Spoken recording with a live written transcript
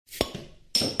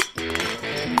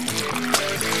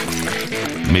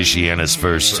Michiana's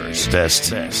first,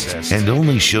 best, and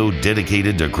only show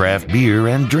dedicated to craft beer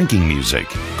and drinking music.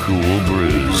 Cool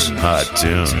brews, hot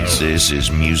tunes. This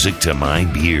is music to my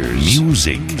beers.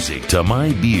 Music to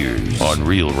my beers on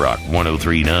Real Rock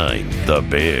 103.9, The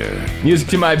Bear. Music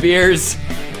to my beers.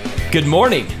 Good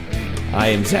morning. I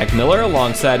am Zach Miller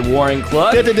alongside Warren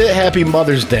Cluck. Happy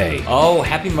Mother's Day. Oh,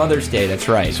 happy Mother's Day. That's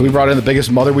right. So we brought in the biggest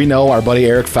mother we know, our buddy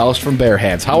Eric Faust from Bare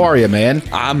Hands. How are you, man?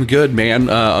 I'm good, man.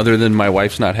 Other than my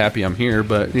wife's not happy I'm here,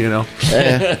 but you know.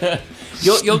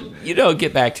 You'll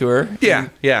get back to her.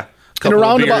 Yeah.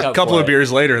 Couple of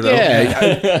beers later, though. Yeah,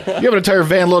 you have an entire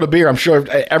van load of beer. I'm sure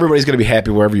everybody's going to be happy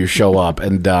wherever you show up.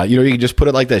 And, you can just put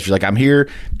it like this. You're like, I'm here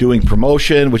doing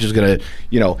promotion, which is going to,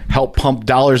 help pump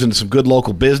dollars into some good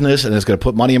local business, and it's going to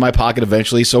put money in my pocket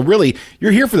eventually. So really, you're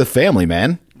here for the family,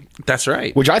 man. That's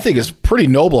right. Which I think is pretty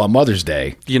noble on Mother's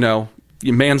Day. Your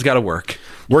man's got to work.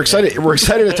 We're excited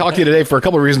to talk to you today for a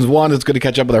couple of reasons. One, it's good to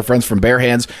catch up with our friends from Bare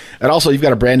Hands. And also, you've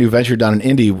got a brand new venture down in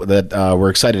Indy that we're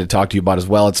excited to talk to you about as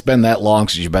well. It's been that long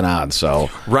since you've been on, so.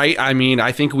 Right. I mean,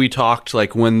 I think we talked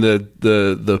like when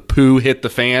the poo hit the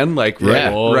fan, like right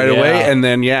away. And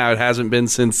then, it hasn't been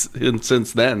since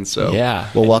then. So, yeah.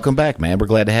 Well, welcome back, man. We're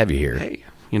glad to have you here. Hey.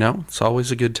 It's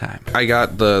always a good time. I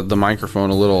got the microphone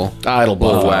a little it'll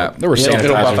buff out. There were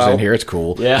sanitizers in here. It's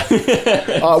cool. Yeah.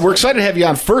 We're excited to have you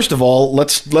on. First of all,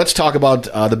 let's talk about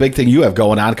the big thing you have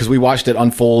going on, because we watched it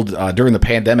unfold during the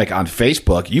pandemic on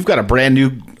Facebook. You've got a brand new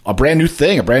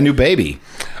thing, a brand new baby.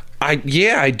 I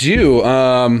do.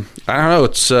 I don't know.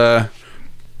 It's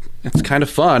kind of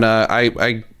fun.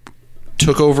 I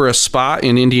took over a spot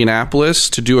in Indianapolis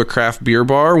to do a craft beer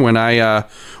bar when I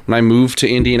moved to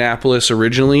Indianapolis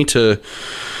originally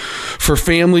for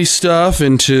family stuff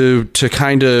and to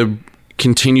kind of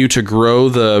continue to grow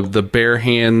the Bare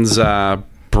Hands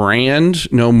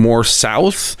brand, more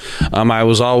south. I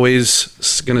was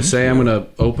always going to say I'm going to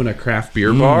open a craft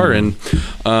beer bar, and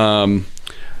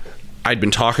I'd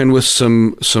been talking with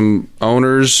some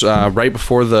owners right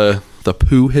before the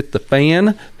poo hit the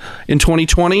fan in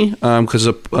 2020 because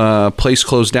a place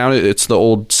closed down. It's the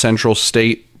old Central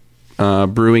State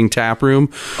Brewing tap room.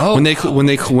 When they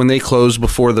closed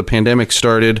before the pandemic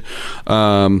started,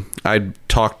 I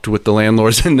talked with the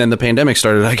landlords, and then the pandemic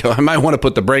started. I go, I might want to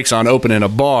put the brakes on opening a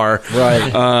bar.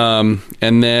 Right.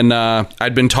 And then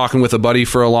I'd been talking with a buddy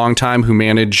for a long time who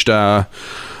managed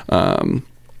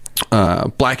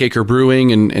Blackacre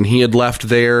Brewing, and he had left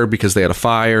there because they had a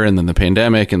fire, and then the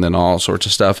pandemic, and then all sorts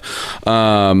of stuff.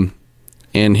 And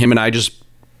him and I just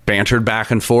bantered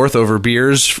back and forth over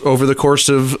beers over the course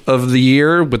of the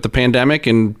year with the pandemic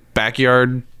and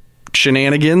backyard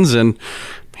shenanigans, and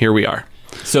here we are.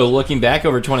 So looking back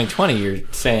over 2020, you're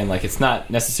saying like it's not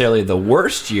necessarily the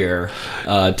worst year,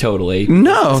 totally.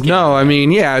 No. I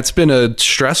mean, it's been a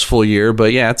stressful year,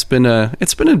 but it's been a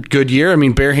good year. I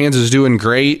mean, Bare Hands is doing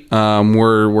great.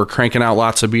 We're cranking out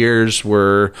lots of beers.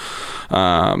 We're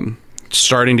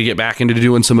starting to get back into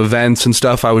doing some events and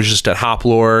stuff. I was just at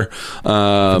Hoplore,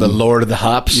 the Lord of the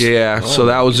Hops. Yeah, so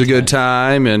that was a good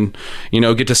time, and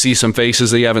get to see some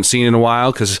faces that you haven't seen in a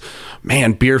while. Because,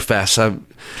 man, Beer Fest, when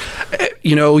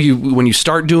you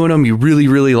start doing them, you really,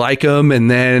 really like them, and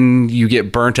then you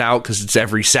get burnt out because it's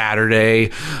every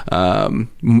Saturday.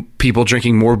 People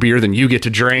drinking more beer than you get to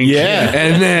drink. Yeah,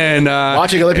 and then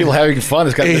watching other people having fun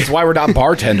is that's why we're not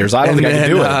bartenders. I don't think I can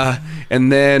do it.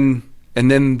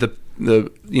 And then the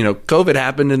COVID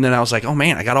happened, and then I was like, oh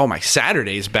man, I got all my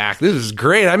Saturdays back. This is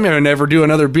great. I'm going to never do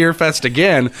another Beer Fest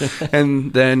again.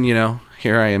 And then,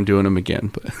 here I am doing them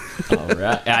again. But all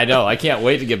right. I know. I can't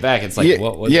wait to get back. It's like,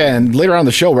 and later on in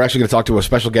the show, we're actually going to talk to a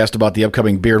special guest about the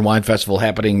upcoming Beer and Wine Festival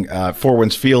happening Four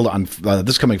Winds Field on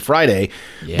this coming Friday.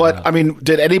 Yeah. But, I mean,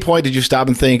 at any point did you stop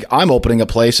and think, I'm opening a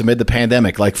place amid the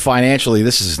pandemic? Like, financially,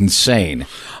 this is insane.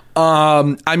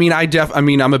 I'm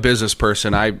a business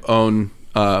person. I own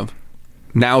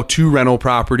now 2 rental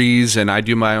properties, and I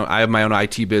have my own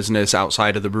IT business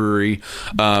outside of the brewery.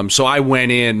 So I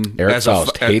went in Eric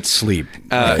Faust hates sleep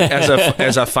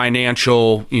as a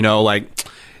financial,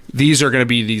 these are going to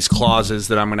be these clauses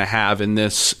that I'm going to have in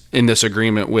this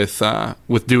agreement with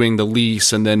doing the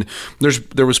lease, and then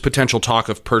there was potential talk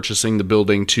of purchasing the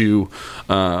building too.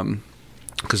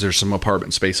 Because there's some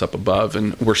apartment space up above,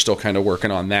 and we're still kind of working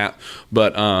on that.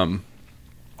 But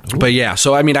yeah,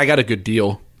 so I mean, I got a good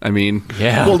deal. I mean,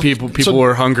 well, people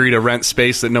are hungry to rent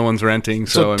space that no one's renting.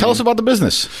 So tell us about the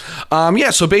business.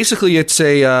 So basically, it's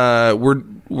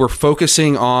we're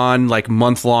focusing on like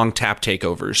month-long tap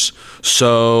takeovers.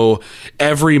 So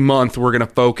every month we're going to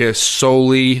focus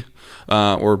solely,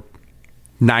 or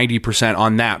 90%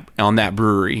 on that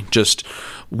brewery. Just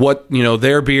what,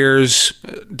 their beers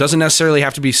doesn't necessarily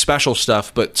have to be special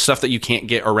stuff, but stuff that you can't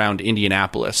get around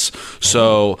Indianapolis.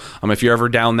 So if you're ever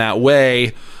down that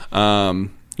way, we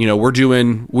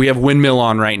have Windmill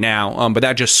on right now, but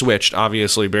that just switched.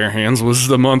 Obviously, Bare Hands was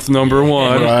the month number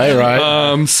one.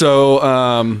 Right.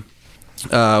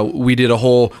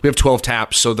 We have 12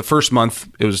 taps. So the first month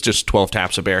it was just 12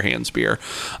 taps of Bare Hands beer.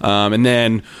 And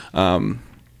then,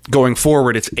 going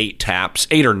forward, it's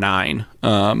 8 or 9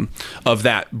 of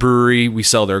that brewery. We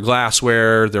sell their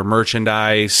glassware, their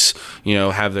merchandise,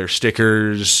 have their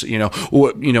stickers,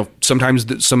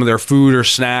 sometimes some of their food or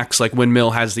snacks. Like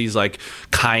Windmill has these like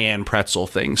cayenne pretzel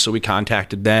things. So we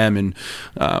contacted them and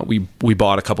we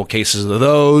bought a couple cases of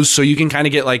those. So you can kind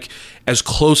of get like as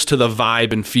close to the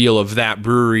vibe and feel of that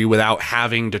brewery without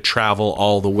having to travel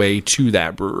all the way to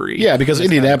that brewery. Yeah, because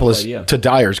Indianapolis to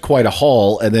Dyer is quite a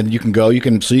haul, and then you can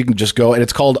just go, and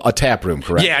it's called a tap room,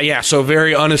 correct? Yeah. So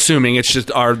very unassuming. It's just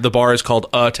the bar is called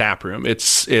a tap room.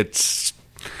 It's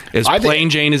as plain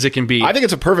Jane as it can be. I think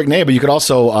it's a perfect name, but you could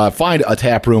also find a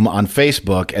tap room on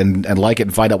Facebook and like it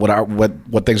and find out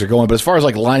what things are going. But as far as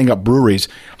like lining up breweries,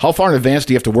 how far in advance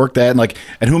do you have to work that,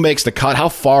 and who makes the cut? How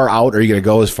far out are you going to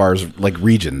go as far as like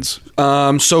regions?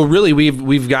 So really,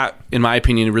 we've got, in my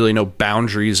opinion, really no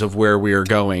boundaries of where we are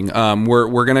going.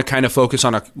 We're going to kind of focus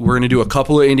on we're going to do a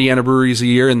couple of Indiana breweries a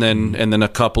year, and then a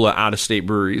couple of out of state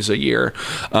breweries a year.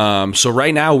 So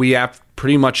right now we have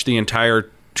pretty much the entire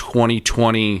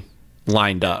 2020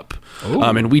 lined up.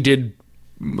 And we did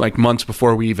like months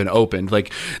before we even opened.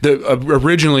 Like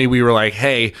originally we were like,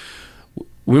 hey,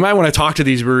 we might want to talk to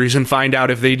these breweries and find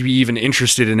out if they'd be even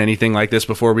interested in anything like this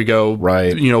before we go,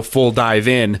 full dive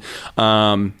in.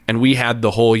 And we had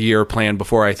the whole year planned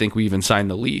before I think we even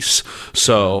signed the lease.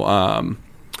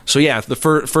 So yeah, the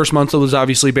first month was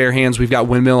obviously Bare Hands. We've got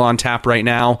Windmill on tap right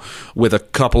now with a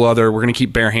couple other. We're going to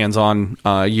keep Bare Hands on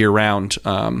year round.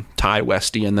 Thai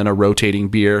Westie, and then a rotating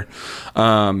beer.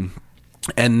 And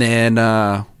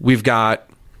then we've got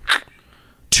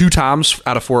 2 Toms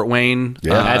out of Fort Wayne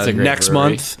That's a great next brewery.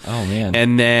 month. Oh man!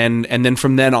 And then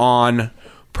from then on,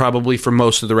 probably for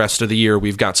most of the rest of the year,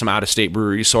 we've got some out-of-state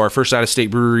breweries. So our first out-of-state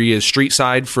brewery is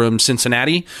Streetside from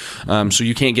Cincinnati. So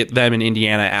you can't get them in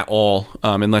Indiana at all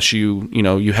unless you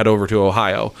head over to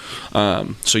Ohio.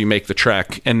 So you make the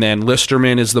trek. And then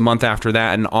Listerman is the month after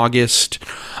that in August.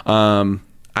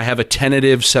 I have a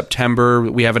tentative September.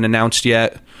 We haven't announced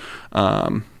yet.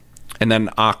 And then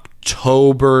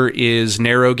October is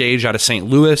Narrow Gauge out of St.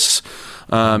 Louis.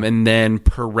 And then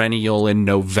Perennial in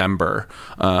November,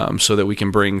 so that we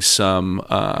can bring some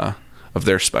of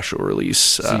their special release.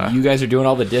 So you guys are doing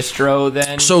all the distro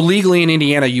then? So legally in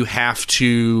Indiana, you have to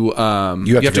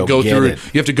you have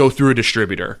to go through a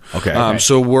distributor. Okay.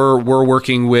 So we're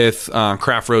working with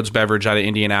Craft Roads Beverage out of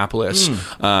Indianapolis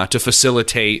to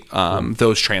facilitate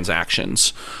those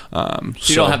transactions. So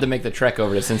you don't have to make the trek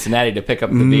over to Cincinnati to pick up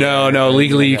the beer. No,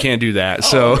 legally you can't do that.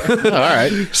 So All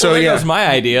right. so That yeah, was my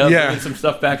idea. Yeah. Bringing some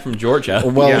stuff back from Georgia.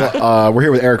 Well, we're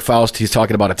here with Eric Faust. He's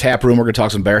talking about a tap room. We're going to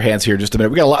talk some Bare Hands here in just a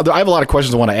minute. I have a lot of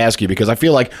questions I want to ask you because I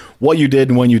feel like what you did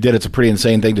and when you did, it's a pretty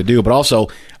insane thing to do. But also,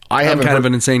 I'm kind of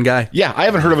an insane guy. Yeah, I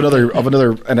haven't heard of another,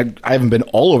 and I haven't been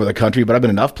all over the country, but I've been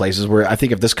enough places where I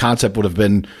think if this concept would have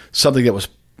been something that was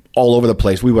all over the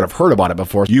place, we would have heard about it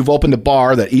before. You've opened a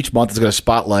bar that each month is going to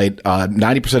spotlight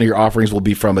 90% of your offerings will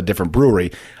be from a different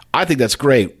brewery. I think that's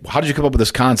great. How did you come up with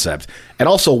this concept? And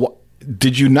also,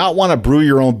 did you not want to brew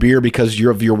your own beer because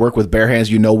of your work with Bare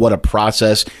Hands? You know what a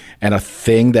process and a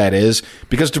thing that is?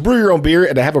 Because to brew your own beer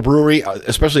and to have a brewery,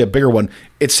 especially a bigger one,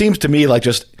 it seems to me like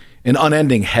just an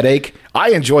unending headache.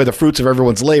 I enjoy the fruits of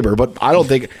everyone's labor, but I don't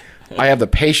think I have the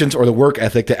patience or the work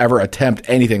ethic to ever attempt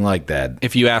anything like that.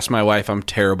 If you ask my wife, I'm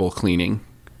terrible cleaning.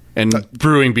 And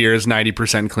brewing beer is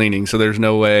 90% cleaning, so there's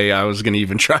no way I was going to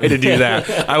even try to do that.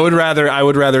 I would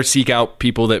rather seek out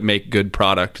people that make good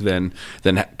product than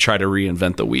try to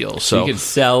reinvent the wheel. So you could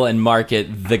sell and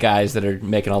market the guys that are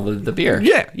making all the beer.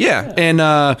 Yeah. And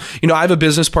I have a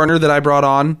business partner that I brought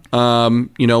on.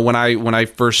 When I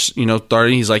first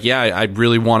started, he's like, yeah, I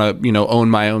really want to own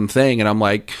my own thing, and I'm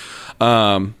like,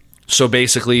 so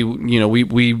basically,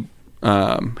 we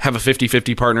have a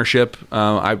 50-50 partnership.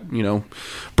 I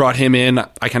brought him in.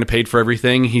 I kind of paid for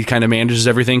everything. He kind of manages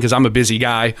everything because I'm a busy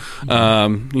guy.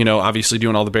 Obviously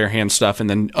doing all the Bare Hand stuff and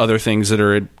then other things that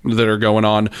are going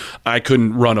on. I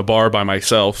couldn't run a bar by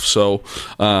myself, so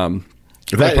my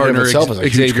partner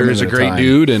Xavier is a great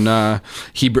dude, and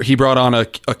he brought on a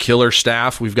killer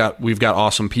staff. We've got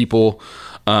awesome people.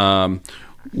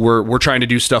 We're trying to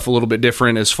do stuff a little bit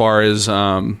different as far as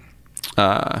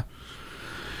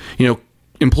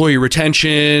employee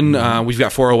retention. We've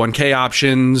got 401k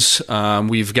options.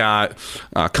 We've got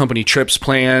company trips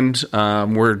planned.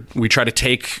 We try to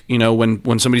take,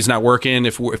 when somebody's not working,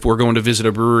 if we're going to visit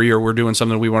a brewery or we're doing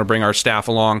something, we want to bring our staff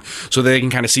along so they can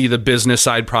kind of see the business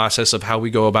side process of how we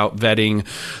go about vetting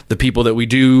the people that we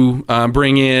do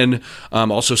bring in.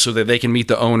 Also so that they can meet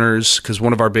the owners, because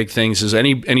one of our big things is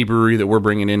any brewery that we're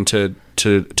bringing into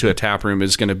a tap room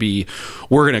is going to be,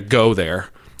 we're going to go there.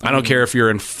 I don't care if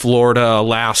you're in Florida,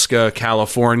 Alaska,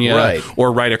 California,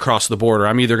 or right across the border.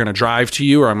 I'm either going to drive to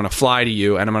you or I'm going to fly to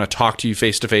you, and I'm going to talk to you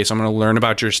face to face. I'm going to learn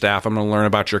about your staff. I'm going to learn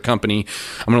about your company.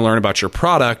 I'm going to learn about your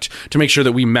product to make sure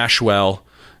that we mesh well,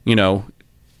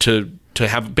 to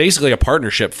have basically a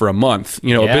partnership for a month,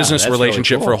 a business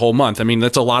relationship really cool. For a whole month. I mean,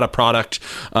 that's a lot of product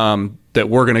that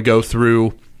we're going to go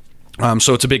through.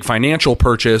 So it's a big financial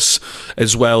purchase,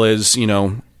 as well as,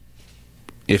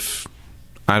 if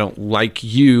I don't like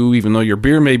you, even though your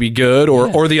beer may be good,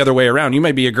 or the other way around. You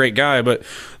might be a great guy, but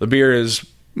the beer is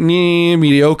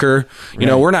mediocre.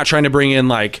 We're not trying to bring in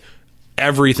like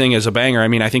everything as a banger. I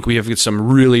mean, I think we have some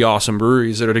really awesome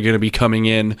breweries that are going to be coming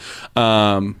in,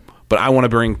 but I want to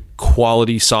bring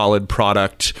quality, solid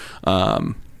product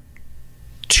to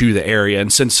the area.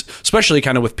 And since, especially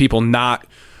kind of with people not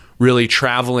really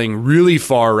traveling really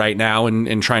far right now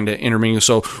and trying to intermingle.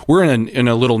 So we're in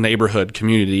a little neighborhood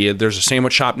community. There's a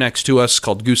sandwich shop next to us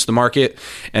called Goose the Market,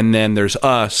 and then there's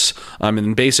us,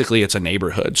 and basically it's a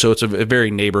neighborhood. So it's a very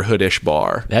neighborhood-ish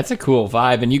bar. That's a cool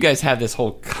vibe. And you guys have this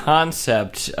whole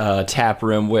concept tap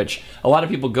room, which a lot of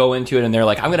people go into it and they're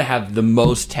like, I'm going to have the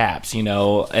most taps,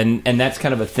 and that's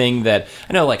kind of a thing that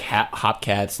I know like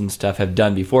Hopcats and stuff have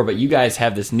done before, but you guys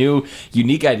have this new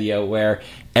unique idea where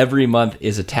every month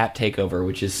is a tap takeover,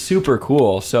 which is super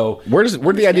cool. So where did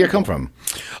the idea come from?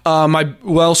 So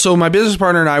my business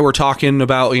partner and I were talking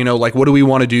about, like, what do we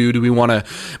want to do? Do we want to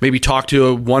maybe talk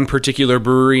to one particular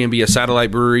brewery and be a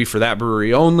satellite brewery for that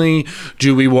brewery only?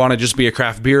 Do we want to just be a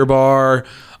craft beer bar?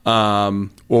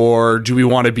 Or do we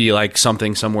want to be like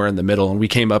something somewhere in the middle? And we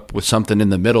came up with something in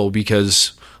the middle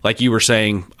because, like you were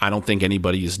saying, I don't think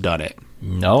anybody has done it.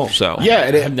 No. So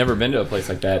yeah, I've never been to a place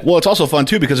like that. Well, it's also fun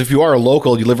too because if you are a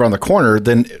local, you live around the corner,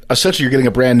 then essentially you're getting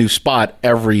a brand new spot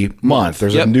every month.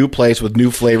 There's a new place with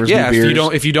new flavors, new beers.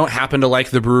 If you don't happen to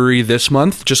like the brewery this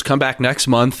month, just come back next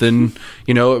month, and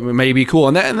it may be cool.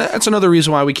 And that's another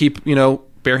reason why we keep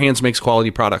Bare Hands makes quality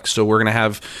products. So we're gonna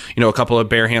have a couple of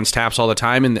Bare Hands taps all the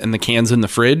time, and the cans in the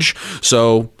fridge.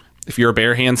 So if you're a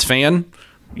Bare Hands fan,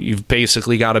 you've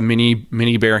basically got a mini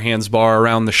Bare Hands bar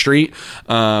around the street.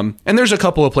 And there's a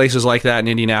couple of places like that in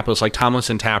Indianapolis, like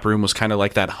Tomlinson Tap Room was kind of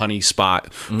like that honey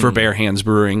spot for Bare Hands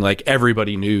Brewing. Like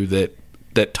everybody knew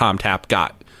that Tom Tap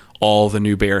got all the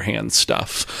new Bare Hands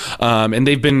stuff. And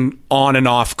they've been on and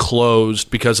off closed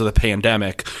because of the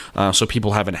pandemic. So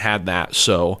people haven't had that.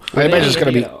 So I imagine it's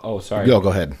going to be... Oh, sorry. Go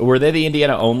ahead. Were they the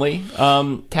Indiana only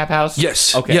tap house?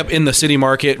 Yes. Okay. Yep. In the city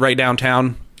market right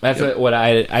downtown. That's what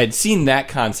I had seen that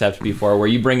concept before, where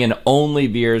you bring in only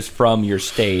beers from your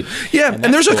state. Yeah, and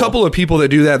there's cool. A couple of people that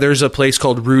do that. There's a place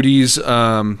called Rudy's,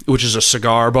 which is a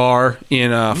cigar bar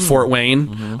in Fort Wayne.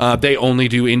 Mm-hmm. They only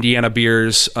do Indiana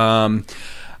beers.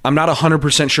 I'm not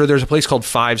 100% sure. There's a place called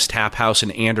Five's Tap House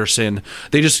in Anderson.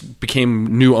 They just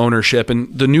became new ownership,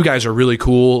 and the new guys are really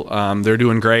cool. They're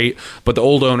doing great. But the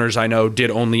old owners I know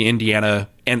did only Indiana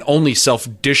and only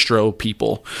self-distro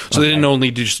people. So they didn't only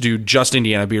just do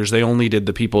Indiana beers. They only did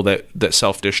the people that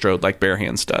self-distroed like Bare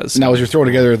Hands does. Now, as you're throwing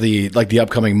together the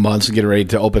upcoming months and getting ready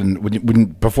to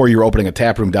open, before you were opening a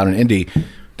tap room down in Indy,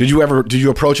 did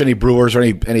you approach any brewers or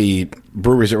any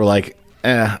breweries that were like,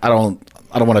 I don't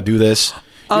want to do this?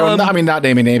 Not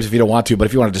naming names if you don't want to, but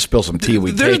if you wanted to spill some tea,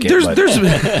 we'd take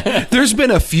it. There's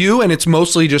been a few, and it's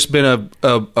mostly just been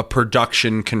a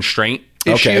production constraint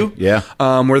issue. Okay, yeah.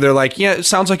 Where they're like, it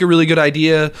sounds like a really good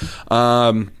idea.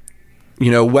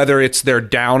 Whether it's they're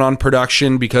down on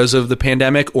production because of the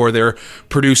pandemic, or they're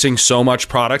producing so much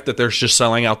product that they're just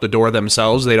selling out the door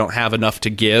themselves. They don't have enough to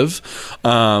give.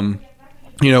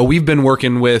 We've been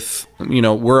working with,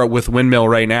 we're with Windmill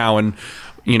right now, and,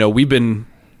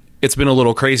 it's been a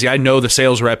little crazy. I know the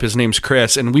sales rep. His name's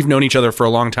Chris, and we've known each other for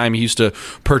a long time. He used to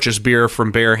purchase beer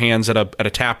from Bare Hands at a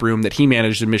tap room that he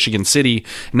managed in Michigan City.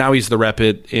 Now he's the rep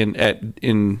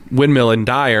in Windmill in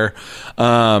Dyer.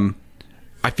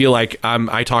 I feel like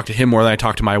I talk to him more than I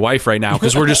talk to my wife right now,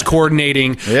 because we're just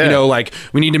coordinating.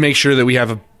 We need to make sure that we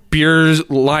have beers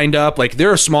lined up. Like,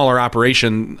 they're a smaller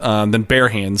operation than Bare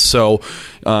Hands, so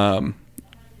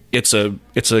it's a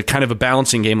kind of a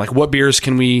balancing game. Like, what beers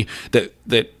can we that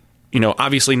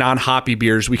obviously non-hoppy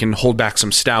beers, we can hold back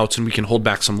some stouts and we can hold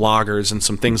back some lagers and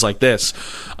some things like this.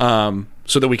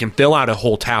 so that we can fill out a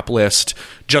whole tap list,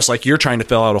 just like you're trying to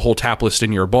fill out a whole tap list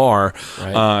in your bar,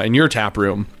 in your tap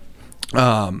room.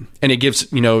 And it gives,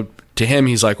 to him,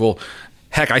 he's like, well,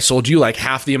 heck, I sold you like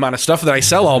half the amount of stuff that I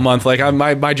sell all month. Like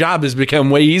my job has become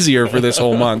way easier for this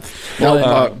whole month.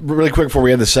 Now, really quick before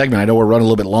we end this segment, I know we're running a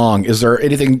little bit long. Is there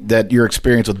anything that your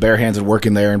experience with Bare Hands and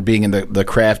working there and being in the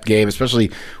craft game, especially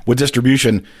with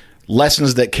distribution,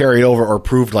 lessons that carried over or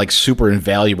proved like super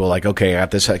invaluable? Like, okay, I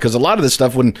got this, because a lot of this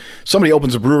stuff, when somebody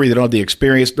opens a brewery, they don't have the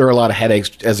experience. There are a lot of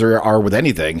headaches, as there are with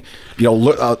anything.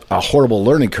 A horrible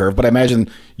learning curve. But I imagine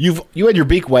you had your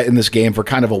beak wet in this game for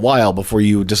kind of a while before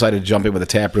you decided to jump in with a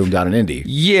tap room down in Indy.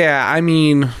 Yeah, I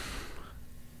mean,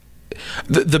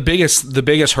 the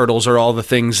biggest hurdles are all the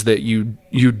things that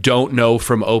you don't know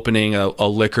from opening a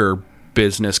liquor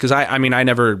business. Because I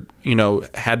never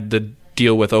had the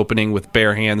deal with opening with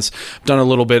Bare Hands. I've done a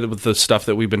little bit with the stuff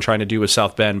that we've been trying to do with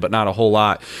South Bend, but not a whole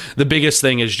lot. The biggest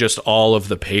thing is just all of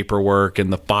the paperwork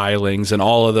and the filings and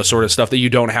all of the sort of stuff that you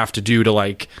don't have to do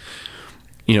to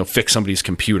fix somebody's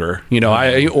computer,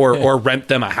 or rent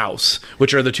them a house,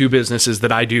 which are the two businesses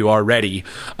that I do already.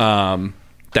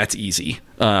 That's easy.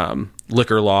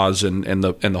 Liquor laws and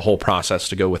the whole process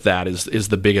to go with that is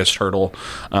the biggest hurdle,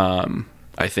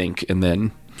 I think. And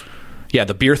then, yeah,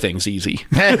 the beer thing's easy.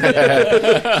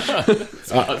 That's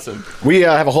awesome. We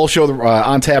have a whole show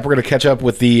on tap. We're going to catch up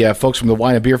with the folks from the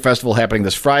Wine and Beer Festival happening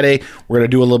this Friday. We're going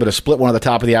to do a little bit of split one at the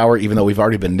top of the hour, even though we've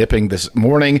already been nipping this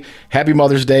morning. Happy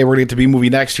Mother's Day. We're going to get to B-Movie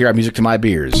next here on Music to My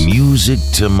Beers. Music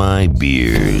to My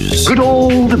Beers. Good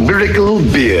old Miracle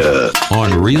Beer.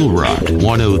 On Real Rock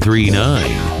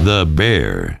 103.9, The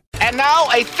Bear. And now,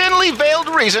 a thinly veiled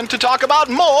reason to talk about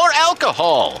more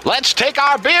alcohol. Let's take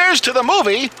our beers to the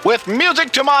movie with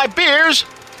Music to My Beers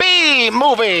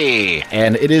B-Movie.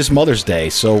 And it is Mother's Day,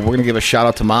 so we're going to give a shout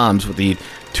out to moms with the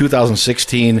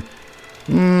 2016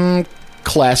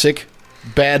 classic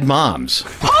Bad Moms.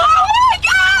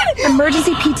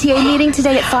 Emergency PTA meeting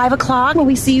today at 5 o'clock. Will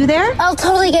we see you there? I'll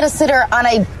totally get a sitter on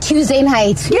a Tuesday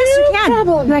night. Yes, you can.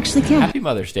 Problem. You actually can. Happy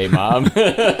Mother's Day, Mom.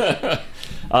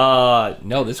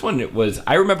 No, this one was,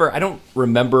 I don't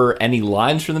remember any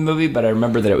lines from the movie, but I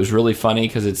remember that it was really funny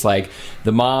because it's like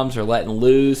the moms are letting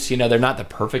loose. They're not the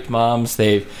perfect moms.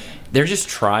 They're just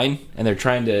trying, and they're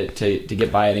trying to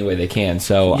get by any way they can.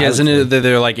 So yeah, isn't it that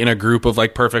they're like in a group of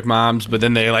like perfect moms, but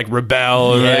then they like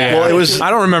rebel? Yeah. Well, it was. I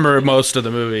don't remember most of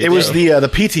the movie. It was the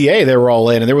PTA they were all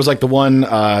in, and there was like the one,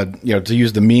 to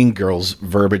use the Mean Girls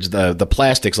verbiage, the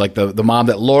plastics, like the mom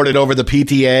that lorded over the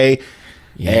PTA.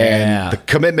 Yeah. And the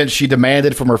commitment she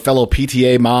demanded from her fellow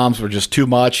PTA moms were just too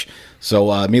much. So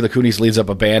Mila Kunis leads up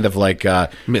a band of like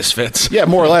misfits. Yeah,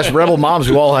 more or less rebel moms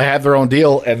who all have their own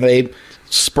deal, and they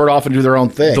spurt off and do their own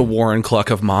thing. The Warren Cluck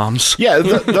of moms. Yeah,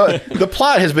 the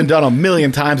plot has been done a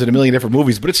million times in a million different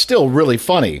movies, but it's still really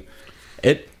funny.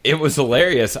 It was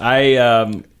hilarious.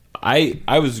 I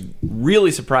was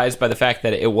really surprised by the fact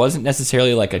that it wasn't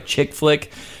necessarily like a chick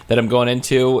flick that I'm going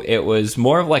into. It was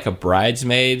more of like a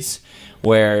Bridesmaids,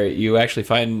 where you actually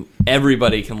find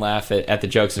everybody can laugh at the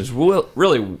jokes. It's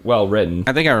really well written.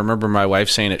 I think I remember my wife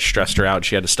saying it stressed her out.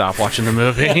 She had to stop watching the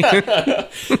movie.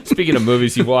 Speaking of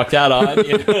movies you walked out on,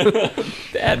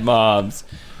 Bad Moms.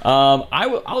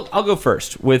 I'll go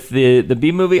first with the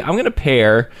B movie. I'm going to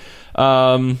pair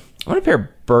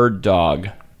Bird Dog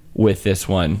with this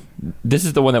one. This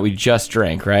is the one that we just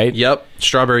drank, right? Yep,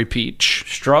 Strawberry Peach.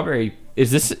 Strawberry.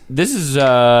 This is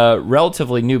a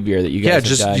relatively new beer that you guys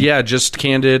have done. Just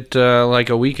canned it like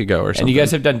a week ago or something. And you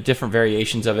guys have done different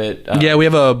variations of it. Yeah, we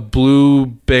have a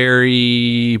blueberry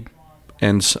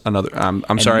and another.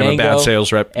 I'm sorry, mango, I'm a bad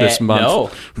sales rep this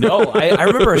month. No, I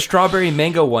remember a strawberry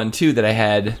mango one too that I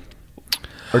had.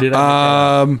 Or did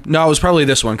I? No, it was probably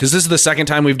this one because this is the second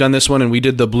time we've done this one, and we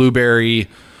did the blueberry,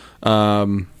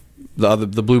 the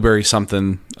blueberry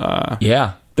something.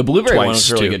 Yeah. The blueberry one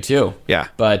was really too. good too. Yeah.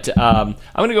 But I'm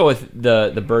going to go with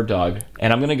the Bird Dog,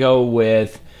 and I'm going to go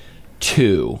with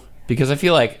 2 because I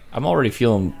feel like I'm already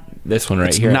feeling this one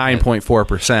right here.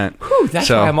 9.4%. That's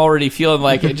why I'm already feeling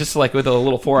like it, just like with a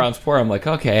little 4-ounce pour. I'm like,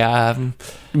 okay,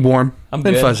 warm I'm and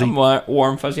good. fuzzy. I'm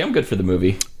warm, fuzzy. I'm good for the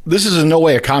movie. This is in no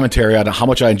way a commentary on how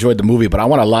much I enjoyed the movie, but I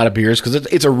want a lot of beers because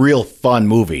it's a real fun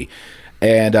movie.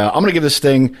 And I'm going to give this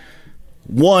thing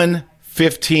 1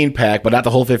 15-pack, but not the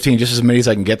whole 15, just as many as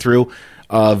I can get through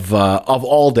of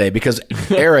All Day, because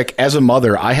Eric, as a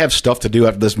mother, I have stuff to do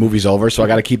after this movie's over, so I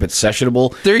got to keep it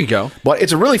sessionable. There you go. But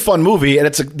it's a really fun movie, and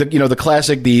it's the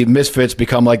classic, the misfits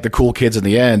become like the cool kids in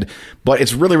the end. But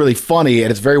it's really, really funny, and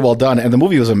it's very well done. And the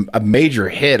movie was a major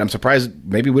hit. I'm surprised.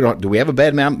 Maybe we don't. Do we have a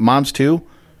Bad Moms too?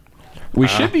 We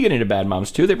should be getting to Bad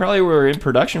Moms 2. They probably were in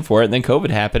production for it, and then COVID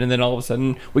happened, and then all of a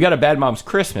sudden we got a Bad Moms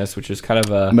Christmas, which is kind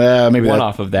of a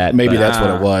one-off of that. Maybe that's what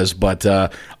it was. But I'm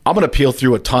going to peel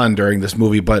through a ton during this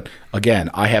movie. But again,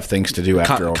 I have things to do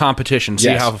after competition.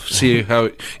 See Yes. how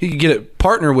you can get a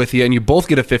partner with you, and you both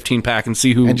get a 15-pack, and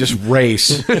see who and just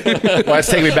race. Well, that's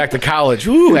taking me back to college.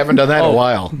 Ooh, haven't done that in a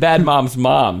while. Bad Moms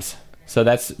Moms. So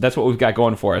that's what we've got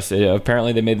going for us.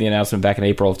 Apparently, they made the announcement back in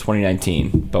April of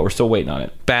 2019, but we're still waiting on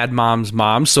it. Bad Moms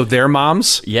Moms. So their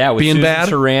moms, Yeah, with being Susan bad.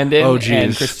 Sarandon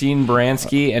and Christine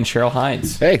Baranski and Cheryl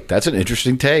Hines. Hey, that's an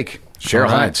interesting take. Cheryl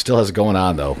All right. Hines still has it going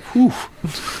on, though.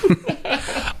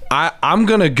 I'm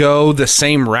gonna go the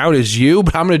same route as you,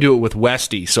 but I'm gonna do it with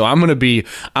Westy. So I'm gonna be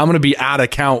out of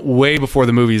count way before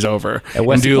the movie's over. And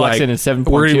Westy do clocks in at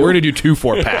 7.2. We're gonna do 2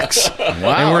 4-packs, and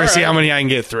we're gonna see how many I can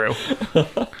get through.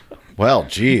 Well,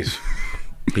 geez.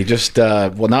 He just,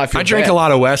 well, now I feel I drank bad. a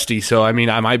lot of Westy, so I mean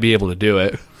I might be able to do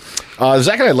it.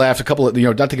 Zach and I laughed a couple of,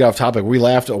 not to get off topic, we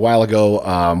laughed a while ago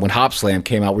when Hop Slam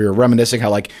came out. We were reminiscing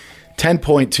how,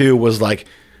 10.2 was,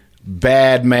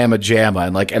 bad Mamma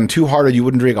Jamma. And Too Hard you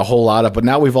wouldn't drink a whole lot of. But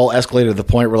now we've all escalated to the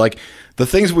point where, the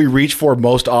things we reach for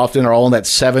most often are all in that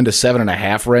 7 to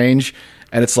 7.5 range.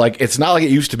 And it's not like it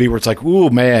used to be where it's ooh,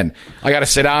 man, I got to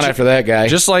sit down after that guy.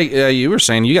 Just like you were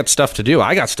saying, you got stuff to do.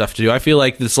 I got stuff to do. I feel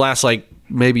like this last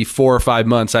maybe 4 or 5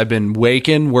 months, I've been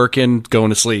waking, working,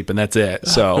 going to sleep, and that's it.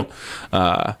 So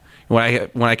when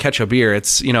I catch a beer,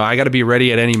 it's I got to be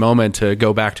ready at any moment to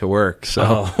go back to work.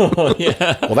 So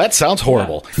Well, that sounds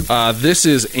horrible. this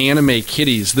is Anime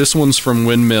Kitties. This one's from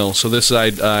Windmill. So this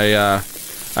I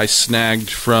snagged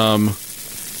from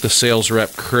the sales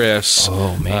rep Chris.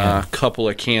 Oh, man. A couple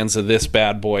of cans of this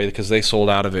bad boy because they sold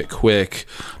out of it quick.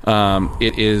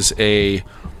 It is a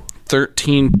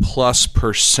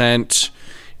 13+%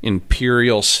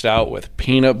 imperial stout with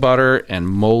peanut butter and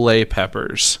mole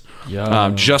peppers.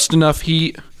 Yum. Just enough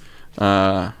heat,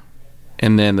 and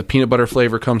then the peanut butter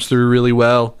flavor comes through really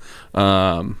well.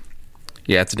 Yeah,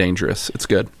 it's dangerous. It's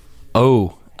good.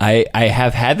 Oh, I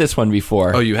have had this one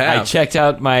before. Oh, you have? I checked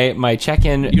out my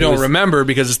check-in. You don't remember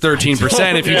because it's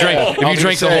 13%. If you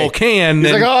drank the whole can, He's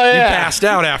then like, "Oh, yeah." you passed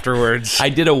out afterwards. I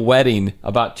did a wedding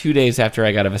about 2 days after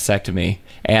I got a vasectomy,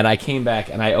 and I came back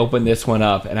and I opened this one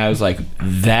up, and I was like,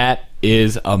 that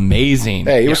is amazing.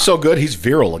 Hey, he was so good, he's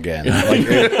virile again.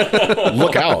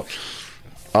 Look out.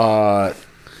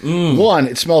 One,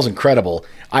 it smells incredible.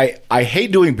 I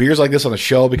hate doing beers like this on the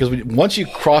show because once you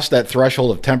cross that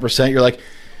threshold of 10%, you're like,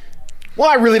 well,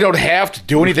 I really don't have to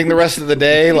do anything the rest of the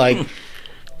day.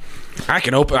 I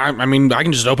can open. I mean, I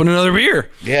can just open another beer.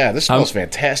 Yeah, this smells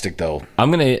fantastic, though.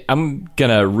 I'm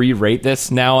gonna re-rate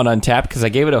this now on Untappd because I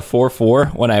gave it a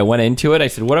 4.4 when I went into it. I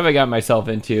said, "What have I got myself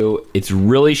into?" It's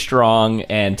really strong,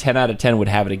 and 10 out of 10 would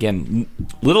have it again.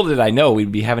 Little did I know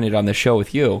we'd be having it on the show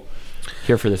with you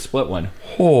here for the split one.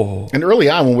 Oh, And early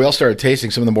on, when we all started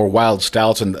tasting some of the more wild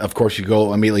stouts, and of course you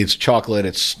go immediately, it's chocolate,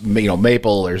 it's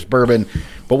maple, there's bourbon,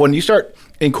 but when you start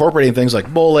incorporating things like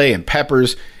mole and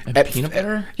peppers and peanut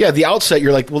butter, at the outset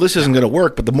you're like, well, this isn't going to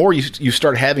work. But the more you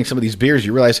start having some of these beers,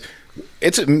 you realize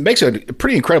it makes a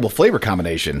pretty incredible flavor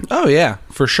combination. Oh yeah,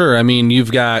 for sure. I mean,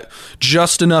 you've got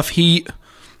just enough heat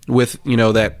with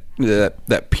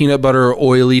that peanut butter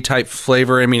oily type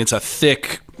flavor. I mean, it's a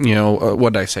thick.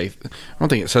 What did I say? I don't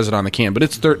think it says it on the can, but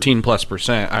it's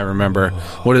 13+%. I remember.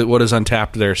 What does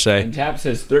Untappd there say? Untappd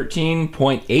says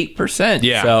 13.8%.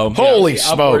 Yeah. So Holy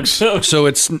upwards. smokes. So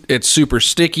it's super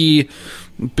sticky,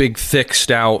 big thick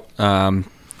stout.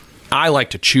 I like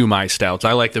to chew my stouts.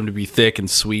 I like them to be thick and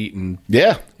sweet and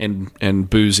Yeah. and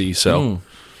boozy. So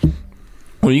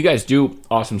Well, you guys do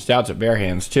awesome stouts at Bare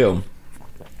Hands too.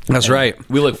 that's right.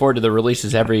 We look forward to the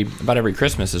releases about every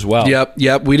Christmas as well.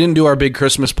 Yep. We didn't do our big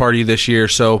Christmas party this year,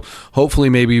 so hopefully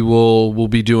maybe we'll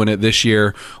be doing it this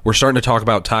year. We're starting to talk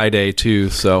about Tie Day too.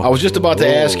 So I was just about to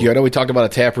ask you. I know we talked about a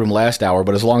tap room last hour,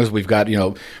 but as long as we've got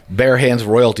Bare Hands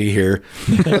royalty here,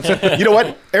 you know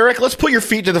what, Eric? Let's put your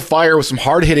feet to the fire with some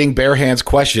hard hitting Bare Hands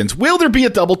questions. Will there be a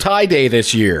double tie day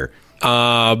this year?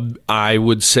 I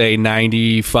would say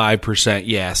 95%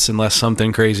 yes, unless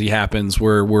something crazy happens.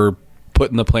 We're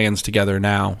putting the plans together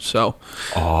now. So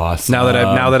Awesome.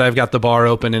 now that I've got the bar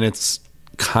open and it's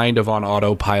kind of on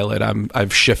autopilot,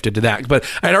 I've shifted to that. But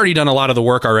I'd already done a lot of the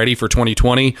work already for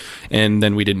 2020, and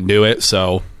then we didn't do it.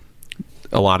 So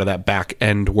a lot of that back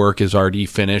end work is already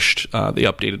finished. The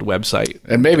updated website.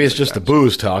 And maybe it's just the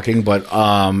booze talking, but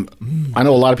I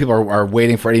know a lot of people are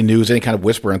waiting for any news, any kind of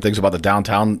whisper and things about the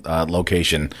downtown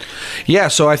location. Yeah,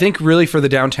 so I think really for the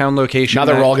downtown location, Now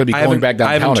that we're all gonna be going back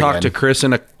downtown I haven't talked again. to Chris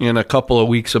in a couple of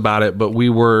weeks about it, but we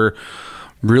were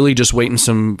really just waiting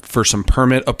for some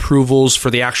permit approvals for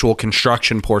the actual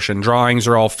construction portion. Drawings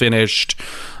are all finished,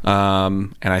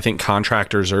 and I think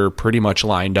contractors are pretty much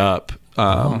lined up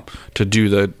to do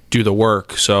the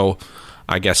work. So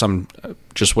I guess I'm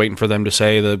just waiting for them to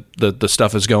say the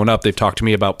stuff is going up. They've talked to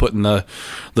me about putting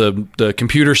the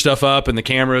computer stuff up and the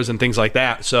cameras and things like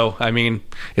that. So I mean,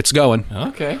 it's going.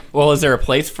 Okay. Well, is there a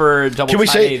place for Double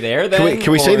Tie Day there? Then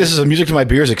Can we say this is a Music to My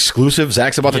Beers exclusive?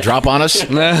 Zach's about to drop on us.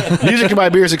 Music to My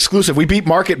Beers exclusive. We beat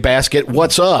Market Basket.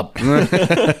 What's up?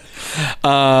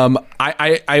 I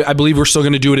believe we're still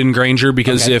going to do it in Granger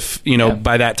because if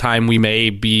by that time we may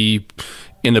be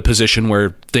in a position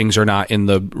where things are not in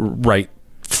the right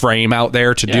frame out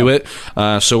there to do it.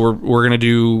 So we're going to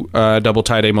do Double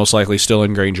Tie Day most likely still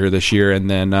in Granger this year, and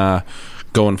then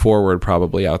going forward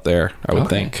probably out there, I would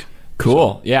think.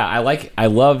 Cool. Yeah, I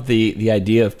love the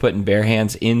idea of putting Bare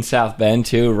Hands in South Bend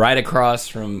too, right across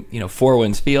from Four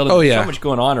Winds Field. There's so much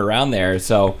going on around there,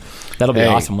 so that'll be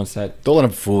awesome once that. Don't let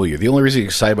him fool you. The only reason he's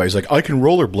excited about it is like, I can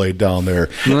rollerblade down there.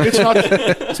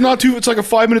 It's not too. It's like a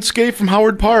 5-minute skate from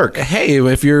Howard Park. Hey,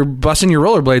 if you're busting your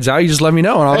rollerblades out, you just let me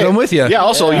know and I'll come with you. Yeah.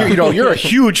 Also, you're a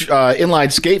huge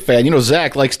inline skate fan.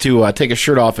 Zach likes to take his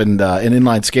shirt off and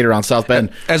inline skate around South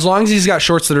Bend. As long as he's got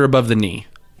shorts that are above the knee.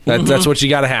 That's what you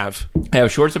got to have. I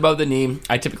have shorts above the knee.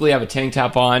 I typically have a tank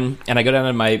top on, and I go down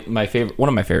to my favorite. One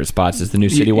of my favorite spots is the new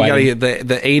City White. You got to get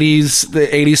the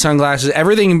 80s sunglasses.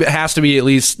 Everything has to be at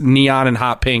least neon and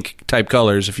hot pink type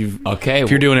colors if you're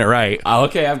doing it right.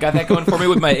 Okay, I've got that going for me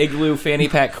with my Igloo fanny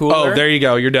pack cooler. Oh, there you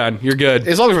go. You're done. You're good.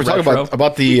 As long as we're talking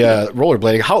about the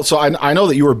rollerblading, so I know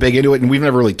that you were big into it, and we've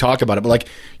never really talked about it. But like,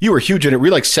 you were huge in it. Were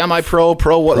you like semi-pro,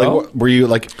 pro? What? Pro? Like, were you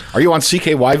like? Are you on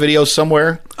CKY videos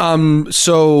somewhere?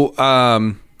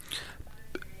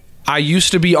 I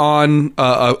used to be on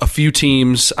a few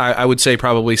teams. I would say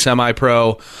probably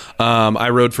semi-pro. I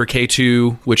rode for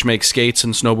K2, which makes skates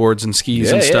and snowboards and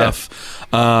skis and stuff,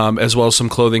 as well as some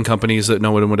clothing companies that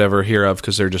no one would ever hear of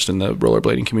because they're just in the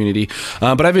rollerblading community.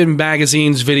 But I've been in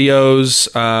magazines, videos.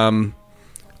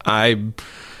 I,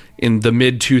 in the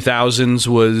mid-2000s,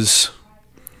 was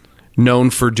known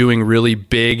for doing really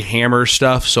big hammer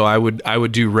stuff, so I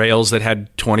would do rails that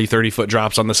had 20-30 foot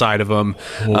drops on the side of them.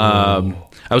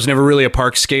 I was never really a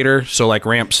park skater, so like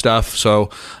ramp stuff, so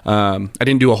I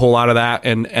didn't do a whole lot of that,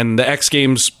 and the X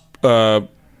Games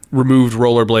removed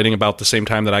rollerblading about the same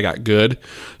time that I got good,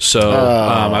 so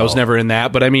I was never in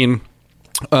that. But I mean,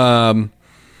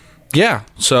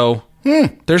 so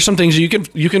there's some things you can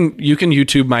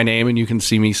YouTube my name and you can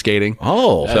see me skating.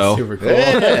 Oh, that's super cool.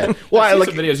 Yeah. Well, I like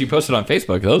some videos you posted on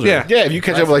Facebook. Those are if you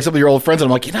catch up with like some of your old friends,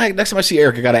 and I'm like, next time I see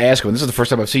Eric, I got to ask him. This is the first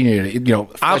time I've seen you.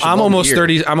 I'm almost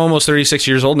 30. I'm almost 36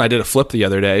 years old, and I did a flip the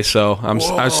other day. So I'm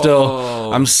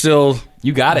still.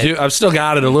 You got it. I've still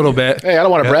got it a little bit. Hey, I don't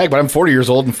want to brag, but I'm 40 years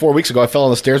old, and 4 weeks ago I fell on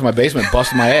the stairs in my basement,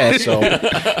 busted my ass. So,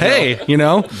 hey,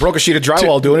 broke a sheet of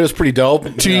drywall doing it. It was pretty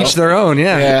dope. To each their own,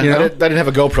 yeah. I didn't have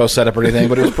a GoPro setup or anything,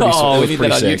 but it was pretty. We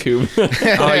need that on YouTube.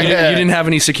 You didn't have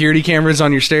any security cameras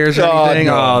on your stairs or anything?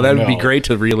 That would be great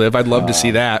to relive. I'd love to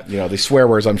see that. The swear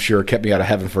words, I'm sure, kept me out of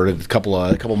heaven for a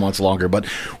couple months longer. But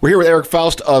we're here with Eric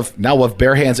Faust of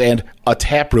Bare Hands and A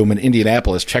Tap Room in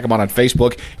Indianapolis. Check them out on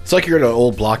Facebook. It's like you're in an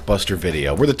old Blockbuster video.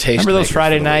 We're the taste. Remember those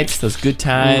Friday nights, those good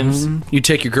times? Mm-hmm. You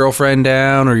take your girlfriend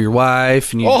down or your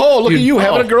wife, and look at you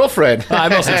having a girlfriend. I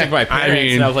mostly took my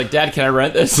parents, and I was like, Dad, can I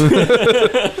rent this?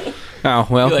 Oh,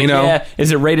 well, like, yeah.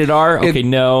 Is it rated R? Okay,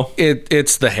 no.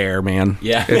 It's the hair, man.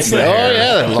 Yeah. It's the hair.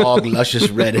 That long, luscious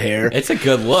red hair. It's a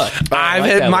good look.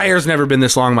 My hair's never been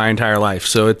this long my entire life,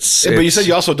 so it's... But you said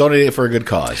you also donated it for a good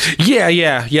cause.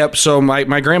 Yep. So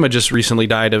my grandma just recently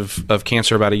died of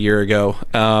cancer about a year ago,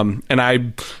 and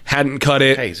I hadn't cut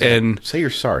it. Hey, and say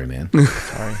you're sorry, man.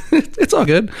 Sorry. It's all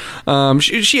good.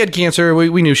 She had cancer.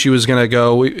 We knew she was going to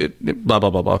go. Blah,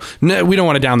 blah, blah, blah. No, we don't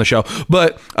want to down the show.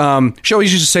 But she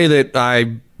always used to say that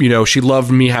she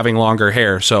loved me having longer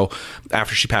hair. So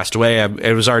after she passed away,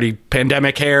 it was already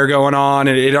pandemic hair going on,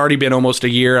 and it had already been almost a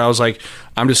year. I was like,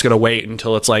 I'm just going to wait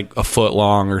until it's like a foot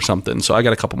long or something. So I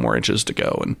got a couple more inches to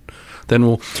go, and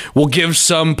then we'll give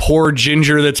some poor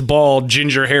ginger that's bald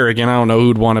ginger hair again. I don't know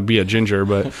who'd want to be a ginger,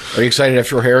 but are you excited to have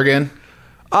short hair again?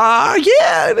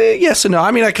 Yes and no.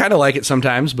 I mean, I kind of like it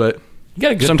sometimes, but you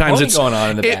got a good sometimes it's going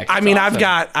on in the back. Awesome.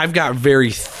 I've got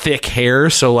very thick hair,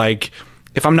 so like,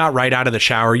 if I'm not right out of the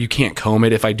shower, you can't comb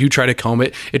it. If I do try to comb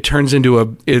it, it turns into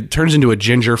a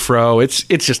ginger fro. It's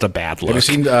just a bad look. Have you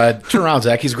seen? Turn around,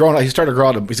 Zach. He's grown. He's started to grow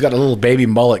out. He's got a little baby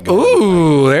mullet going.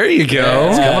 Ooh, there you go. Yeah,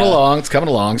 it's coming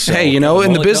along. So. Hey, in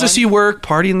the business you work,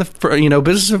 party in the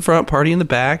business in front, party in the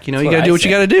back. You got to do what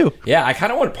you got to do. Yeah, I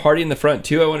kind of want to party in the front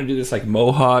too. I want to do this like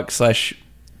mohawk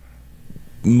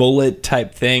 / mullet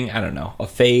type thing. I don't know, a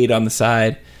fade on the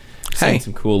side. Hey,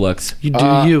 Some cool looks. You do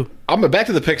you. I'm back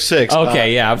to the pick six.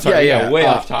 Okay, I'm sorry. Yeah, way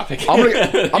off topic. I'm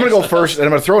gonna go first, and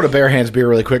I'm gonna throw in a Bare Hands beer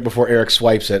really quick before Eric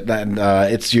swipes it. And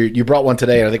it's you brought one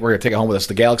today, and I think we're gonna take it home with us.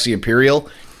 The Galaxy Imperial.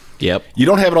 Yep. You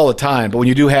don't have it all the time, but when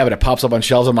you do have it, it pops up on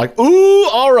shelves. I'm like, ooh,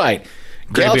 all right.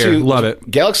 Great beer. Love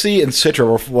it. Galaxy and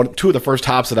Citra were two of the first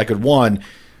hops that I could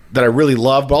that I really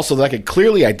loved, but also that I could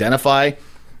clearly identify.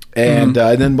 And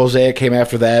then Mosaic came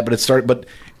after that, but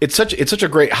it's such a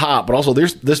great hop. But also,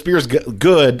 this beer is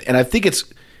good, and I think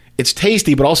it's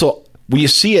tasty. But also, when you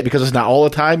see it, because it's not all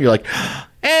the time, you're like,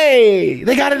 hey,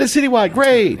 they got it at Citywide,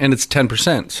 great, and it's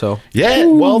 10%. So yeah,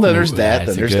 well then there's that.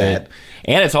 Then there's that.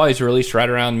 And it's always released right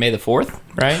around May the 4th,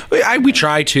 right? We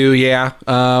try to, yeah.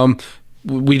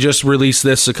 We just released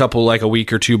this a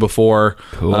week or two before,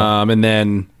 Cool. And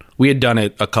then we had done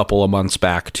it a couple of months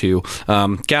back too.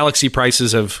 Galaxy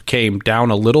prices have came down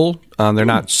a little. They're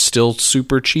not still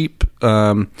super cheap,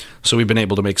 so we've been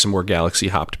able to make some more Galaxy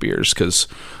hopped beers because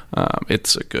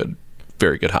it's a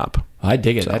very good hop. I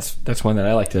dig it. So. That's one that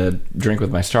I like to drink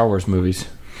with my Star Wars movies.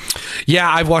 Yeah,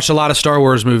 I've watched a lot of Star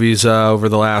Wars movies over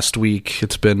the last week.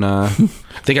 It's been, I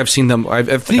think I've seen them. I've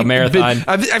like a marathon.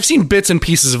 I've seen bits and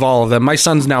pieces of all of them. My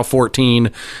son's now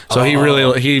 14, so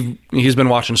he's been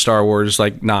watching Star Wars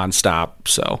like nonstop.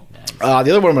 So the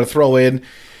other one I'm going to throw in,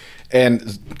 and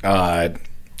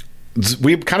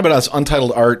we've kind of been on this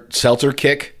Untitled Art seltzer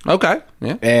kick. Okay,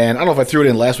 yeah. And I don't know if I threw it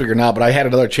in last week or not, but I had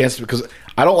another chance because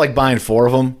I don't like buying 4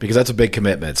 of them because that's a big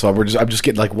commitment. So I'm just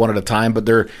getting like one at a time. But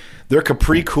their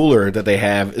Capri cooler that they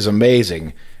have is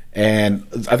amazing. And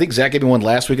I think Zach gave me one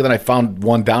last week, and then I found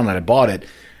one down and I bought it.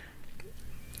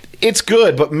 It's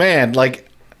good, but man, like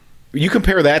you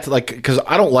compare that to because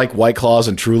I don't like White Claws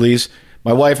and Trulies.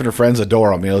 My wife and her friends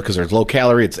adore them, because they're low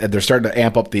calorie. And they're starting to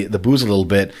amp up the booze a little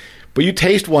bit. But you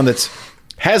taste one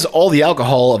has all the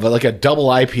alcohol of like a double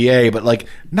IPA, but like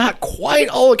not quite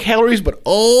all the calories, but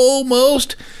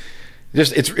almost.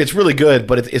 Just it's really good,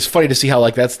 but it's funny to see how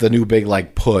like that's the new big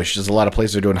like push. There's a lot of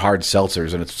places that are doing hard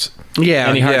seltzers, and it's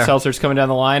any hard seltzers coming down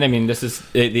the line. I mean, this is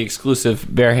the exclusive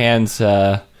Bare Hands.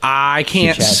 I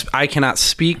cannot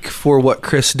speak for what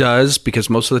Chris does because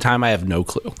most of the time I have no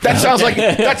clue. That sounds like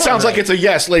it's a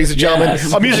yes, ladies and gentlemen.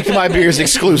 Yes. A Music to My Beers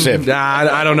exclusive.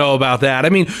 I don't know about that. I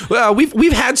mean,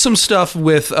 we've had some stuff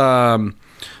with our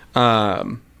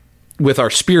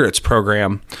spirits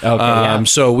program. Okay, yeah.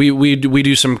 So we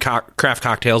do some craft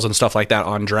cocktails and stuff like that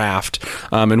on draft.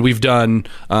 And we've done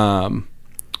a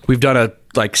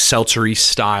like seltzery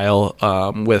style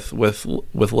with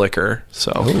liquor.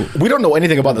 So we don't know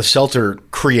anything about the seltzer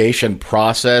creation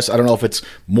process. I don't know if it's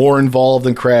more involved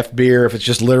than craft beer, if it's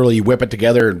just literally you whip it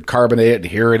together and carbonate it and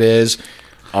here it is.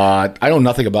 I know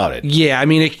nothing about it. Yeah, I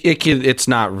mean it's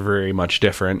not very much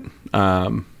different.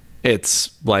 It's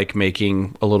like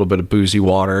making a little bit of boozy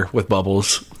water with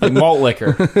bubbles. Like malt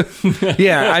liquor.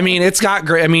 Yeah, I mean, it's got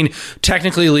great. I mean,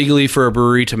 technically, legally for a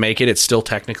brewery to make it, it's still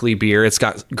technically beer. It's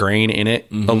got grain in it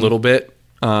a little bit,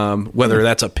 whether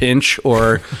that's a pinch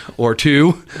or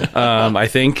two, I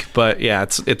think. But yeah,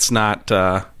 it's not.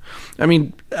 I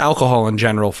mean, alcohol in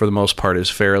general, for the most part,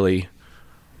 is fairly.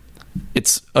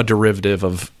 It's a derivative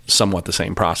of somewhat the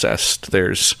same process.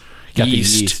 There's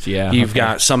yeast. You've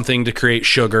got something to create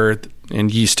sugar and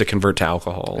yeast to convert to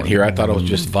alcohol. And here I thought it was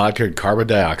just vodka and carbon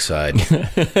dioxide.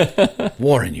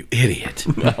 Warren, you idiot.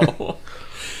 No.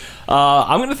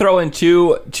 I'm going to throw in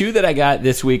two that I got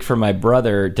this week from my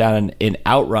brother down in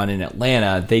Outrun in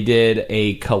Atlanta. They did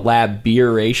a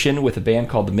collaboration with a band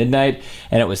called The Midnight,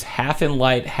 and it was half in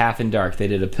light, half in dark. They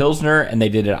did a Pilsner, and they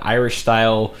did an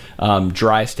Irish-style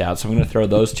dry stout. So I'm going to throw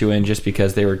those two in just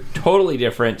because they were totally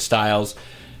different styles.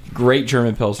 Great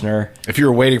German Pilsner. If you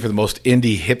were waiting for the most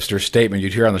indie hipster statement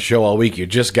you'd hear on the show all week, you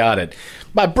just got it.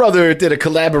 My brother did a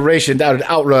collaboration down at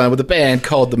Outrun with a band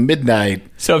called The Midnight.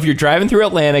 So if you're driving through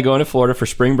Atlanta, going to Florida for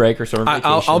spring break or summer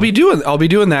vacation, I'll be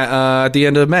doing that at the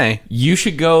end of May. You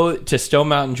should go to Stone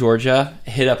Mountain, Georgia.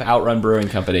 Hit up Outrun Brewing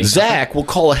Company. Zach will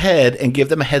call ahead and give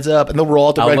them a heads up, and they'll roll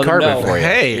out the red carpet for you.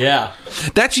 Hey, yeah,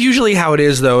 that's usually how it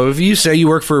is, though. If you say you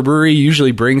work for a brewery, you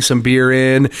usually bring some beer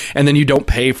in, and then you don't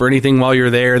pay for anything while you're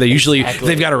there. They usually, if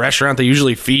they've got a restaurant, they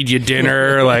usually feed you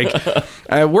dinner. Like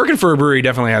working for a brewery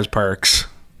definitely has perks.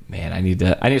 Man, I need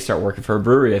to start working for a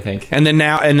brewery, I think. And then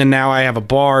now I have a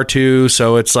bar too,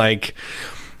 so it's like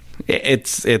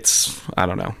it's I